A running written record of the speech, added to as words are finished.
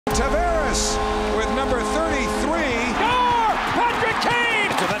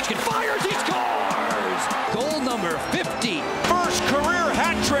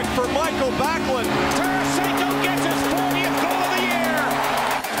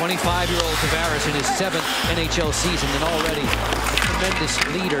25-year-old Tavares in his 7th NHL season, and already a tremendous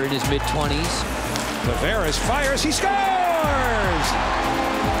leader in his mid-20s. Tavares fires, he scores!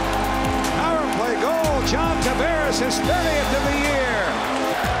 Power play goal, John Tavares, his 30th of the year.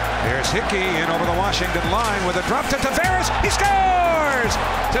 Here's Hickey in over the Washington line with a drop to Tavares, he scores!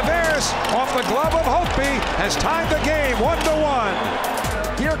 Tavares, off the glove of Holtby, has tied the game 1-1.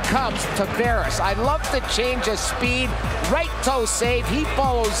 Here comes Tavares. I love the change of speed. Right toe save. He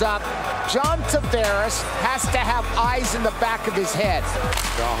follows up. John Tavares has to have eyes in the back of his head.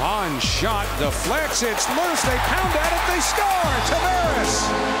 The Hahn shot deflects. It's loose. They pound at it. They score. Tavares.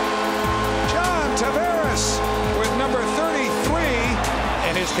 John Tavares with number 33.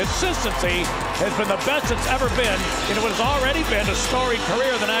 And his consistency has been the best it's ever been in what has already been a storied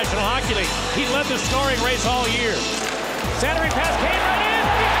career in the National Hockey League. He led the scoring race all year. Centering pass, Kane right in.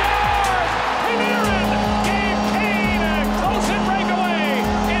 He scores! Panarin gave Kane a close-in breakaway.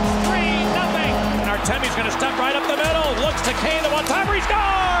 It's 3-0. And Artemi's going to step right up the middle. Looks to Kane, the one-timer. He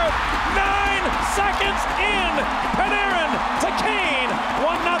scores! 9 seconds in. Panarin to Kane.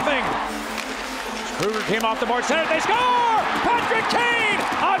 1-0. Kruger came off the board. Center. They score! Patrick Kane!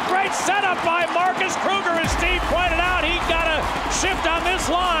 A great setup by Marcus Kruger. As Steve pointed out, he got a shift on this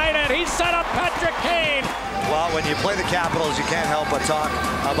line, and he set up Patrick Kane. Well, when you play the Capitals, you can't help but talk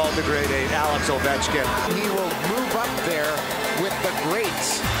about the grade 8, Alex Ovechkin. He will move up there with the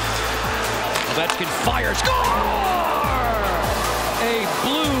greats. Ovechkin fires, score! A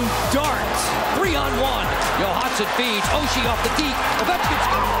blue dart, 3-on-1. Johansson feeds, Oshie off the deep, Ovechkin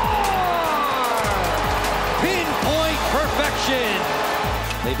score! Pinpoint perfection.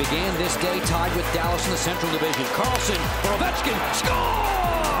 They began this day tied with Dallas in the Central Division. Carlson for Ovechkin, score!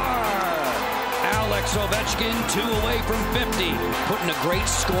 Alex Ovechkin, 2 away from 50. Put in a great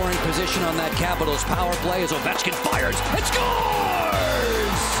scoring position on that Capitals power play as Ovechkin fires and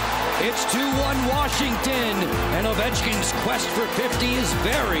scores! It's 2-1 Washington, and Ovechkin's quest for 50 is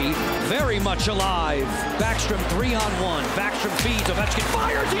very, very much alive. Backstrom 3-on-1. Backstrom feeds, Ovechkin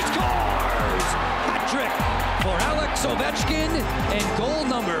fires, he scores! Hat trick for Alex Ovechkin, and goal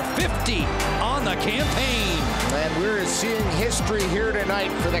number 50 on the campaign. And we're seeing history here tonight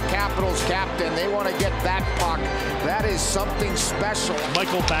for the Capitals captain. They want to get that puck. That is something special.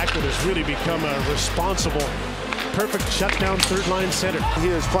 Michael Backlund has really become a responsible, perfect shutdown third-line center. He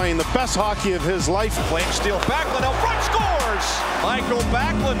is playing the best hockey of his life. Flame steal, Backlund out front, scores! Michael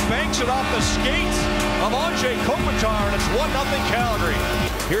Backlund banks it off the skates of Andrei Kopitar, and it's 1-0 Calgary.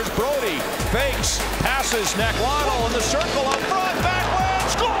 Here's Brody, fakes, passes, Naquano in the circle out front,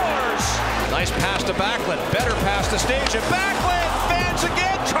 Backlund scores! Nice pass to Backlund, better pass to Stage, and Backlund fans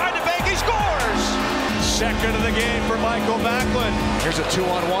again, trying to bank, he scores! Second of the game for Michael Backlund. Here's a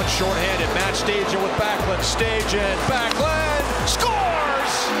 2-on-1 shorthanded, Matt Stajan with Backlund, Stajan, Backlund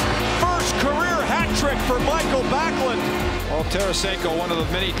scores! First career hat trick for Michael Backlund. Well, Tarasenko, one of the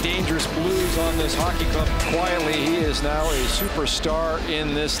many dangerous Blues on this hockey club. Quietly, he is now a superstar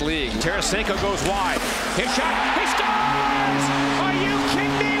in this league. Tarasenko goes wide. His shot, he scores! Are you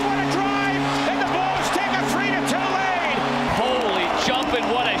kidding me? What a drive! And the Blues take a 3-2 lead! Holy jumping,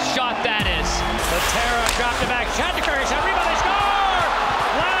 what a shot that is. The Tara dropped it back. Shattenkirk, rebound, they score!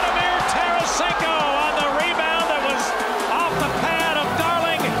 Vladimir Tarasenko on the rebound that was off the pad of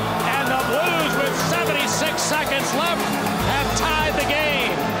Darling. And the Blues, with 76 seconds left, have tied the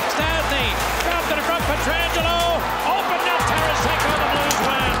game. Stastny dropped it in front, Pietrangelo. Open net, Tarasenko, the Blues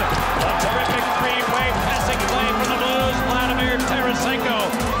win. A terrific three-way passing play from the Blues. Vladimir Tarasenko,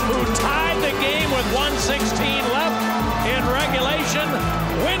 who tied the game with 1:16 left in regulation,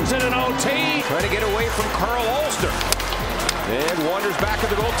 wins it in OT. Trying to get away from Carl Ulster. And wanders back to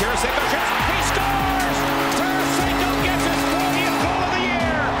the goal. Tarasenko shoots.